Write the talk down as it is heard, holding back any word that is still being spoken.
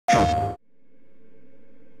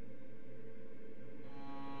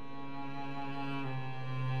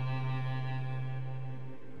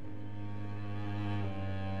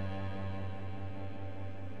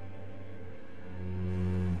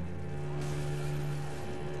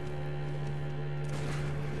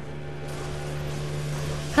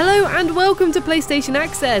Hello and welcome to PlayStation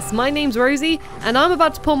Access. My name's Rosie and I'm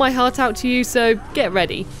about to pour my heart out to you, so get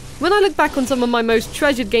ready. When I look back on some of my most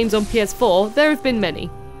treasured games on PS4, there have been many.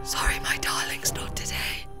 Sorry my darlings, not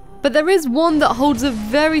today. But there is one that holds a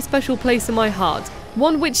very special place in my heart.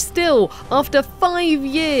 One which still, after 5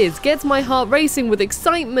 years, gets my heart racing with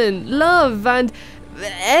excitement, love and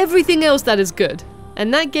everything else that is good.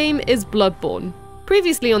 And that game is Bloodborne.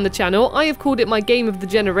 Previously on the channel, I have called it my game of the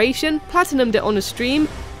generation, platinumed it on a stream,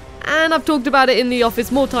 and I've talked about it in the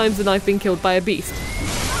office more times than I've been killed by a beast.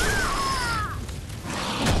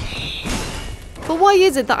 But why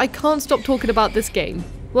is it that I can't stop talking about this game?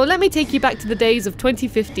 Well, let me take you back to the days of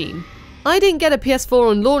 2015. I didn't get a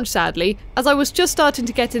PS4 on launch, sadly, as I was just starting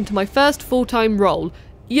to get into my first full-time role,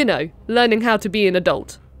 you know, learning how to be an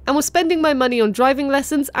adult, and was spending my money on driving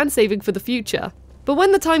lessons and saving for the future. But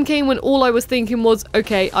when the time came when all I was thinking was,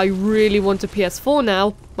 okay, I really want a PS4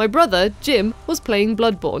 now, my brother, Jim, was playing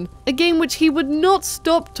Bloodborne, a game which he would not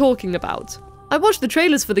stop talking about. I watched the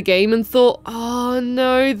trailers for the game and thought, oh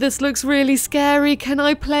no, this looks really scary, can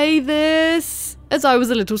I play this? As I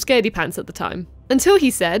was a little scaredy pants at the time. Until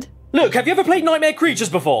he said, look, have you ever played Nightmare Creatures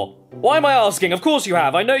before? Why am I asking? Of course you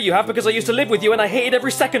have. I know you have because I used to live with you and I hated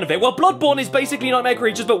every second of it. Well, Bloodborne is basically Nightmare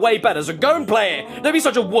Creatures but way better, so go and play it. Don't be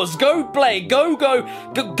such a wuss. Go play. Go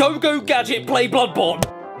gadget, play Bloodborne.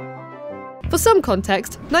 For some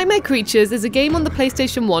context, Nightmare Creatures is a game on the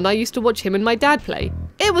PlayStation 1 I used to watch him and my dad play.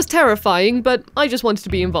 It was terrifying, but I just wanted to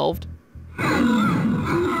be involved.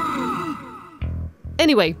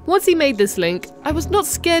 Anyway, once he made this link, I was not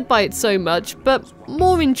scared by it so much, but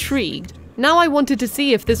more intrigued. Now I wanted to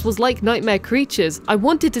see if this was like Nightmare Creatures. I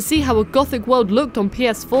wanted to see how a gothic world looked on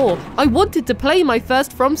PS4. I wanted to play my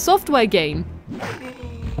first From Software game.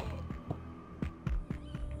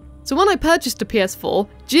 So when I purchased a PS4,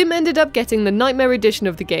 Jim ended up getting the Nightmare edition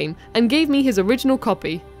of the game and gave me his original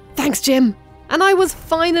copy. Thanks, Jim! And I was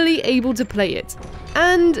finally able to play it.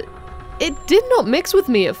 And it did not mix with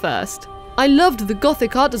me at first. I loved the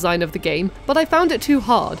gothic art design of the game, but I found it too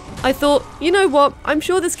hard. I thought, you know what, I'm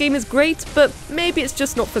sure this game is great, but maybe it's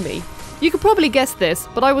just not for me. You could probably guess this,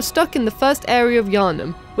 but I was stuck in the first area of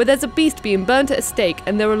Yharnam, where there's a beast being burnt at a stake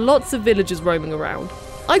and there are lots of villagers roaming around.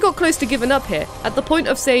 I got close to giving up here, at the point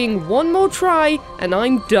of saying one more try and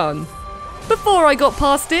I'm done. Before I got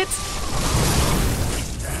past it...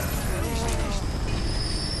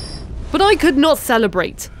 But I could not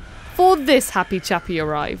celebrate, for this happy chappy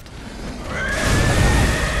arrived.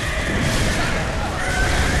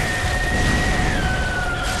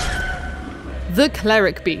 The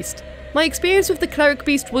Cleric Beast. My experience with the Cleric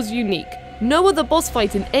Beast was unique. No other boss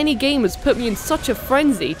fight in any game has put me in such a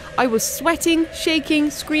frenzy. I was sweating, shaking,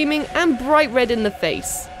 screaming, and bright red in the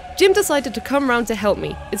face. Jim decided to come round to help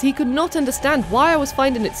me, as he could not understand why I was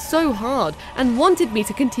finding it so hard and wanted me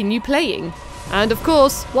to continue playing. And of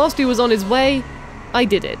course, whilst he was on his way, I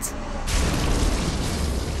did it.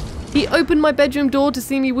 He opened my bedroom door to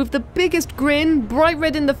see me with the biggest grin, bright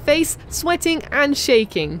red in the face, sweating and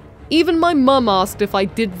shaking. Even my mum asked if I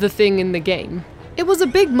did the thing in the game. It was a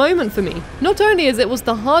big moment for me, not only as it was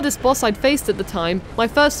the hardest boss I'd faced at the time, my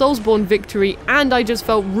first Soulsborne victory, and I just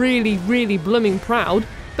felt really blooming proud,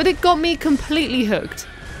 but it got me completely hooked.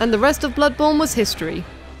 And the rest of Bloodborne was history.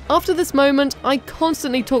 After this moment, I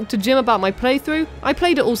constantly talked to Jim about my playthrough. I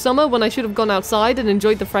played it all summer when I should have gone outside and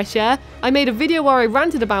enjoyed the fresh air. I made a video where I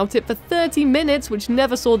ranted about it for 30 minutes, which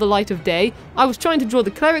never saw the light of day. I was trying to draw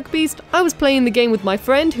the Cleric Beast. I was playing the game with my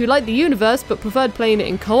friend who liked the universe but preferred playing it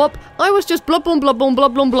in co-op. I was just Bloodborne.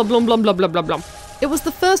 It was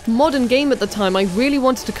the first modern game at the time I really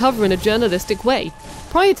wanted to cover in a journalistic way.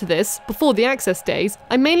 Prior to this, before the Access days,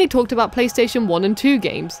 I mainly talked about PlayStation 1 and 2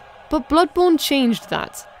 games. But Bloodborne changed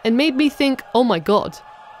that, and made me think, oh my god,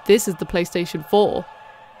 this is the PlayStation 4.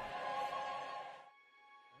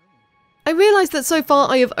 I realised that so far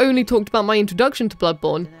I have only talked about my introduction to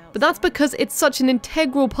Bloodborne, but that's because it's such an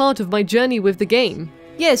integral part of my journey with the game.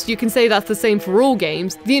 Yes, you can say that's the same for all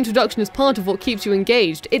games, the introduction is part of what keeps you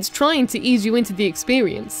engaged, it's trying to ease you into the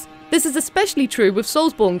experience. This is especially true with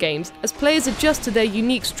Soulsborne games, as players adjust to their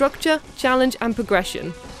unique structure, challenge and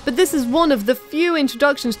progression. But this is one of the few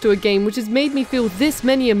introductions to a game which has made me feel this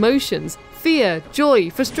many emotions. Fear, joy,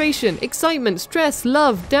 frustration, excitement, stress,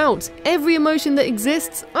 love, doubt. Every emotion that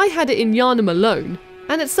exists, I had it in Yharnam alone.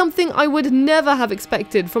 And it's something I would never have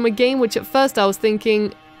expected from a game which at first I was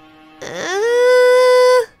thinking...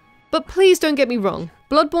 But please don't get me wrong,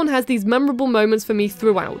 Bloodborne has these memorable moments for me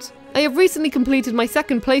throughout. I have recently completed my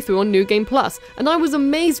second playthrough on New Game Plus, and I was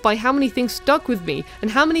amazed by how many things stuck with me and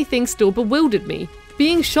how many things still bewildered me.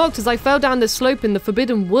 being shocked as I fell down the slope in the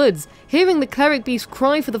Forbidden Woods, hearing the cleric beast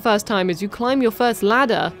cry for the first time as you climb your first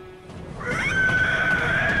ladder.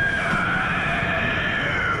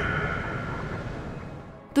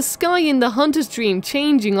 The sky in the Hunter's Dream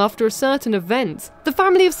changing after a certain event. The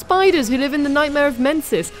family of spiders who live in the Nightmare of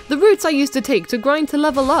Mensis. The routes I used to take to grind to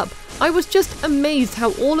level up. I was just amazed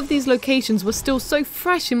how all of these locations were still so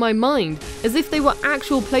fresh in my mind, as if they were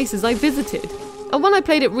actual places I visited. And when I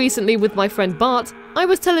played it recently with my friend Bart, I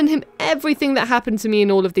was telling him everything that happened to me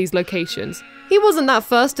in all of these locations. He wasn't that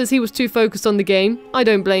fussed as he was too focused on the game. I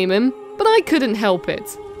don't blame him, but I couldn't help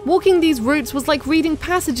it. Walking these routes was like reading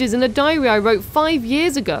passages in a diary I wrote 5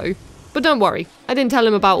 years ago. But don't worry, I didn't tell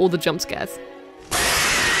him about all the jump scares.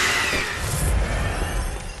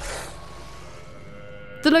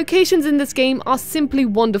 The locations in this game are simply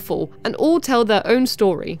wonderful and all tell their own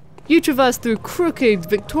story. You traverse through crooked,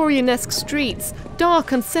 Victorian-esque streets,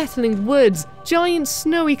 dark, unsettling woods, giant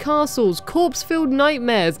snowy castles, corpse-filled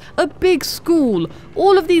nightmares, a big school.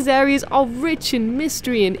 All of these areas are rich in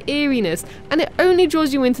mystery and eeriness, and it only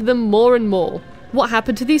draws you into them more and more. What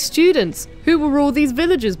happened to these students? Who were all these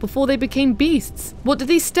villagers before they became beasts? What do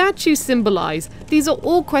these statues symbolize? These are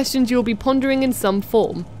all questions you'll be pondering in some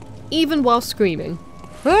form, even while screaming.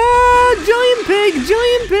 Ah, giant pig!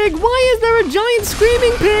 Giant pig! Why is there a giant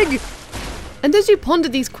screaming pig? And as you ponder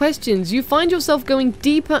these questions, you find yourself going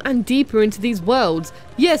deeper and deeper into these worlds.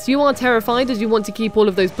 Yes, you are terrified as you want to keep all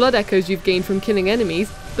of those blood echoes you've gained from killing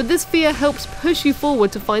enemies, but this fear helps push you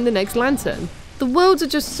forward to find the next lantern. The worlds are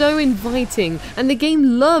just so inviting, and the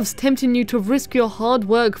game loves tempting you to risk your hard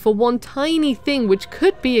work for one tiny thing which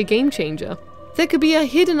could be a game changer. There could be a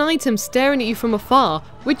hidden item staring at you from afar,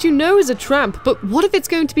 which you know is a trap, but what if it's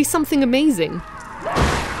going to be something amazing?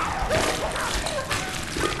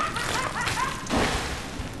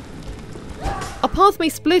 A path may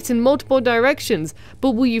split in multiple directions,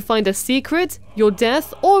 but will you find a secret, your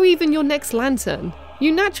death, or even your next lantern?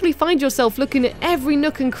 You naturally find yourself looking at every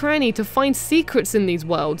nook and cranny to find secrets in these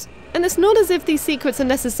worlds, and it's not as if these secrets are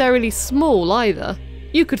necessarily small either.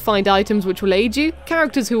 You could find items which will aid you,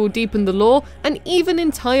 characters who will deepen the lore, and even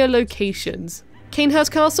entire locations.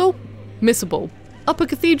 Canehurst Castle? Missable. Upper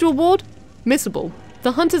Cathedral Ward? Missable.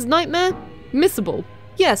 The Hunter's Nightmare? Missable.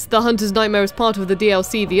 Yes, the Hunter's Nightmare is part of the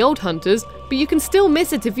DLC The Old Hunters, but you can still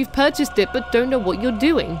miss it if you've purchased it but don't know what you're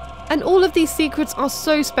doing. And all of these secrets are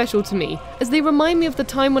so special to me, as they remind me of the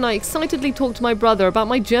time when I excitedly talked to my brother about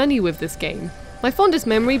my journey with this game. My fondest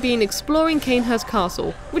memory being exploring Canehurst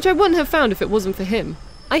Castle, which I wouldn't have found if it wasn't for him.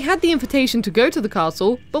 I had the invitation to go to the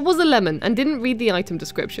castle, but was a lemon and didn't read the item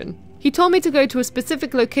description. He told me to go to a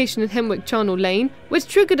specific location in Hemwick Charnel Lane, which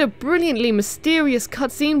triggered a brilliantly mysterious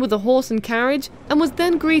cutscene with a horse and carriage, and was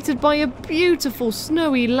then greeted by a beautiful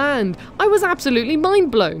snowy land. I was absolutely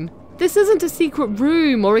mind blown. This isn't a secret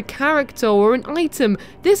room or a character or an item,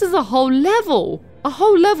 this is a whole level. A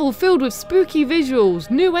whole level filled with spooky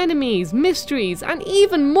visuals, new enemies, mysteries, and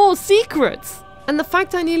even more secrets. And the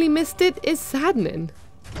fact I nearly missed it is saddening.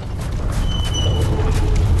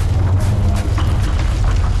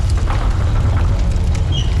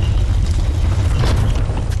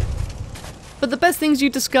 But the best things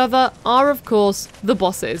you discover are, of course, the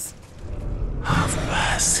bosses. Have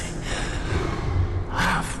mercy.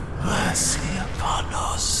 Have mercy upon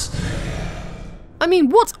us. I mean,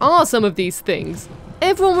 what are some of these things?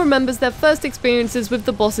 Everyone remembers their first experiences with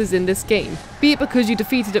the bosses in this game. Be it because you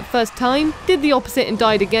defeated it first time, did the opposite and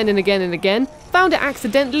died again and again and again, found it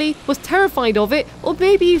accidentally, was terrified of it, or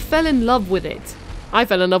maybe you fell in love with it. I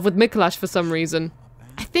fell in love with Mikolash for some reason.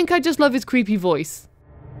 I think I just love his creepy voice.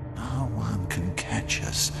 No one can catch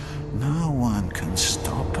us. No one can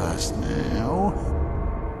stop us now.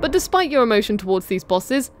 But despite your emotion towards these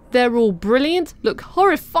bosses, they're all brilliant, look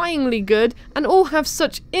horrifyingly good, and all have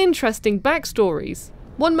such interesting backstories.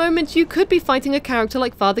 One moment you could be fighting a character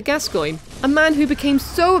like Father Gascoigne, a man who became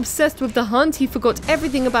so obsessed with the hunt he forgot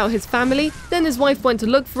everything about his family, then his wife went to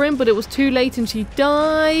look for him but it was too late and she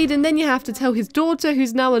died, and then you have to tell his daughter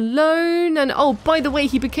who's now alone, and oh, by the way,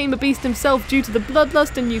 he became a beast himself due to the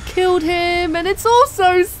bloodlust and you killed him, and it's all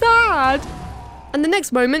so sad! And the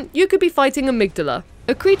next moment, you could be fighting Amygdala,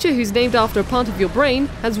 a creature who's named after a part of your brain,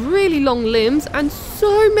 has really long limbs, and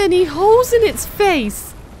so many holes in its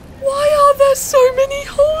face. Why are there so many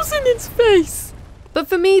holes in its face? But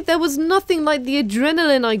for me, there was nothing like the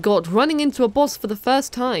adrenaline I got running into a boss for the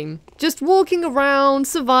first time. Just walking around,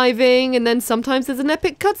 surviving, and then sometimes there's an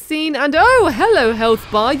epic cutscene, and oh, hello health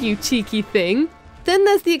bar, you cheeky thing. Then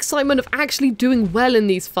there's the excitement of actually doing well in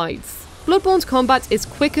these fights. Bloodborne's combat is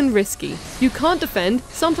quick and risky. You can't defend,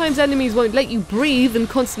 sometimes enemies won't let you breathe and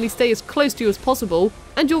constantly stay as close to you as possible,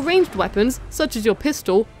 and your ranged weapons, such as your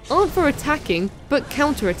pistol, aren't for attacking, but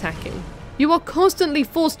counter-attacking. You are constantly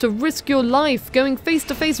forced to risk your life going face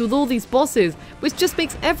to face with all these bosses, which just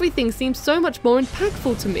makes everything seem so much more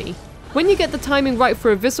impactful to me. When you get the timing right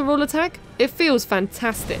for a visceral attack, it feels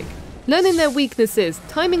fantastic. Learning their weaknesses,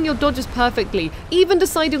 timing your dodges perfectly, even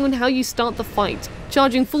deciding on how you start the fight,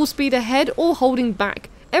 charging full speed ahead or holding back.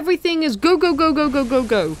 Everything is go, go, go, go, go, go,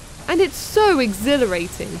 go. And it's so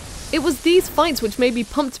exhilarating. It was these fights which made me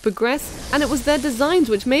pumped to progress, and it was their designs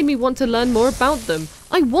which made me want to learn more about them.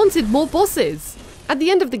 I wanted more bosses. At the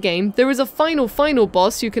end of the game, there is a final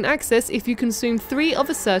boss you can access if you consume 3 of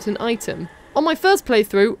a certain item. On my first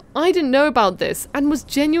playthrough, I didn't know about this and was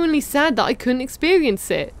genuinely sad that I couldn't experience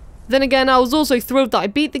it. Then again, I was also thrilled that I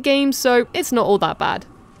beat the game, so it's not all that bad.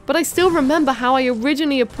 But I still remember how I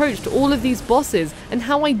originally approached all of these bosses and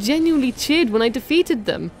how I genuinely cheered when I defeated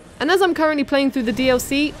them. And as I'm currently playing through the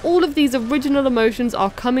DLC, all of these original emotions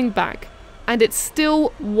are coming back. And it's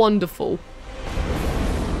still wonderful.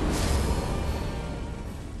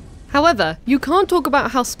 However, you can't talk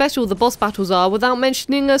about how special the boss battles are without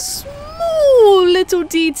mentioning a small little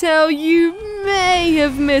detail you may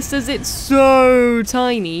have missed as it's so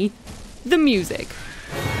tiny. The music.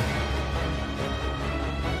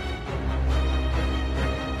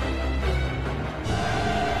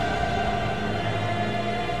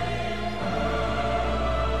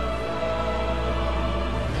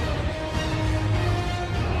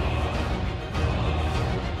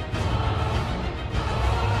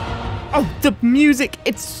 Oh, the music,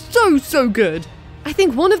 it's so good. I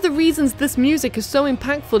think one of the reasons this music is so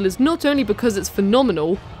impactful is not only because it's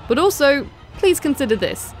phenomenal, but also, please consider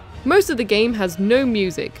this. Most of the game has no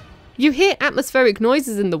music. You hear atmospheric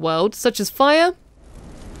noises in the world, such as fire,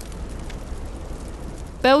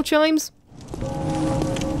 bell chimes,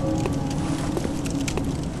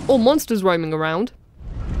 or monsters roaming around.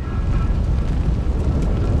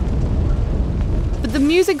 But the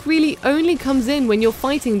music really only comes in when you're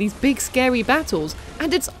fighting these big scary battles,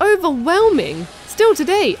 and it's overwhelming. Still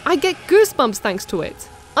today, I get goosebumps thanks to it.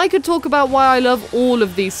 I could talk about why I love all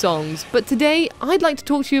of these songs, but today I'd like to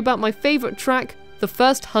talk to you about my favourite track, The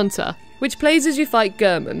First Hunter, which plays as you fight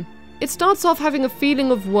Gehrman. It starts off having a feeling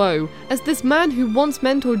of woe, as this man who once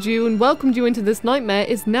mentored you and welcomed you into this nightmare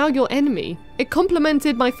is now your enemy. It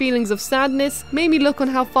complemented my feelings of sadness, made me look on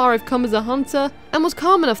how far I've come as a hunter, and was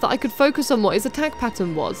calm enough that I could focus on what his attack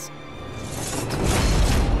pattern was.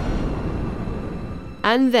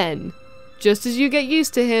 And then, just as you get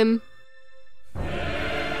used to him,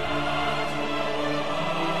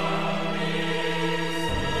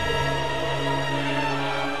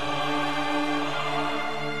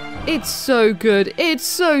 it's so good. It's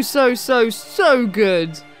so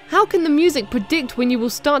good. How can the music predict when you will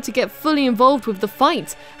start to get fully involved with the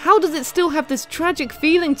fight? How does it still have this tragic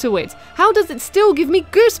feeling to it? How does it still give me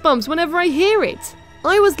goosebumps whenever I hear it?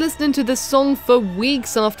 I was listening to this song for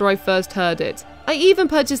weeks after I first heard it. I even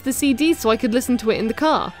purchased the CD so I could listen to it in the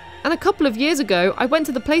car. And a couple of years ago, I went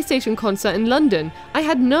to the PlayStation concert in London. I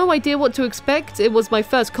had no idea what to expect. It was my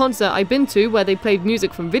first concert I've been to where they played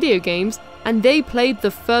music from video games, and they played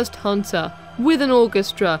The First Hunter with an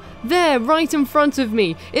orchestra, there right in front of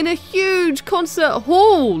me, in a huge concert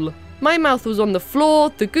hall. My mouth was on the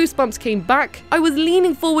floor, the goosebumps came back. I was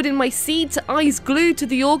leaning forward in my seat, eyes glued to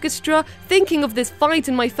the orchestra, thinking of this fight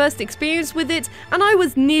and my first experience with it, and I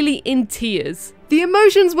was nearly in tears. The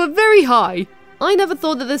emotions were very high. I never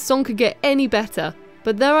thought that this song could get any better,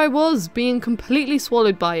 but there I was, being completely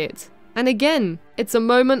swallowed by it. And again, it's a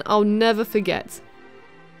moment I'll never forget.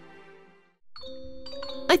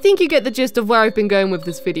 I think you get the gist of where I've been going with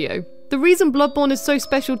this video. The reason Bloodborne is so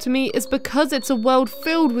special to me is because it's a world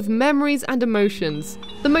filled with memories and emotions.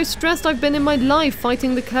 The most stressed I've been in my life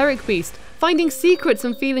fighting the cleric beast, finding secrets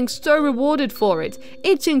and feeling so rewarded for it,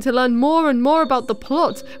 itching to learn more and more about the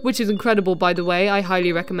plot, which is incredible by the way, I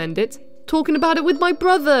highly recommend it. Talking about it with my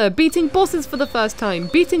brother, beating bosses for the first time,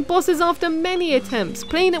 beating bosses after many attempts,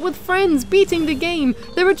 playing it with friends, beating the game.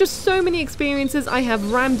 There are just so many experiences I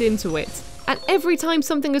have rammed into it. And every time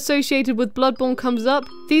something associated with Bloodborne comes up,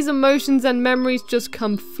 these emotions and memories just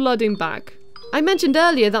come flooding back. I mentioned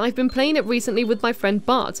earlier that I've been playing it recently with my friend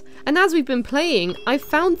Bart, and as we've been playing, I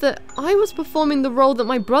found that I was performing the role that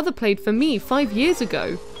my brother played for me 5 years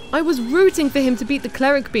ago. I was rooting for him to beat the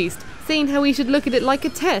cleric beast, saying how he should look at it like a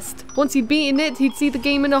test. Once he'd beaten it, he'd see the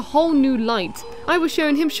game in a whole new light. I was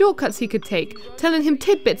showing him shortcuts he could take, telling him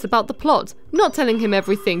tidbits about the plot, not telling him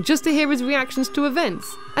everything, just to hear his reactions to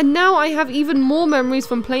events. And now I have even more memories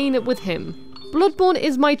from playing it with him. Bloodborne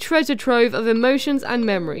is my treasure trove of emotions and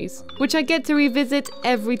memories, which I get to revisit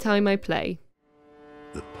every time I play.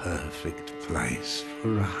 The perfect place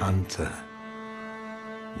for a hunter,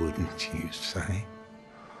 wouldn't you say?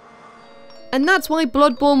 And that's why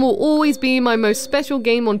Bloodborne will always be my most special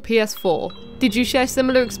game on PS4. Did you share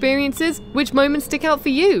similar experiences? Which moments stick out for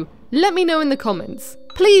you? Let me know in the comments.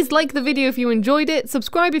 Please like the video if you enjoyed it,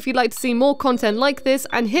 subscribe if you'd like to see more content like this,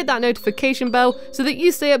 and hit that notification bell so that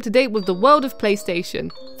you stay up to date with the world of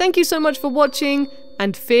PlayStation. Thank you so much for watching,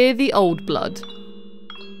 and fear the old blood.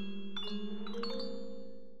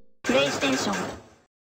 PlayStation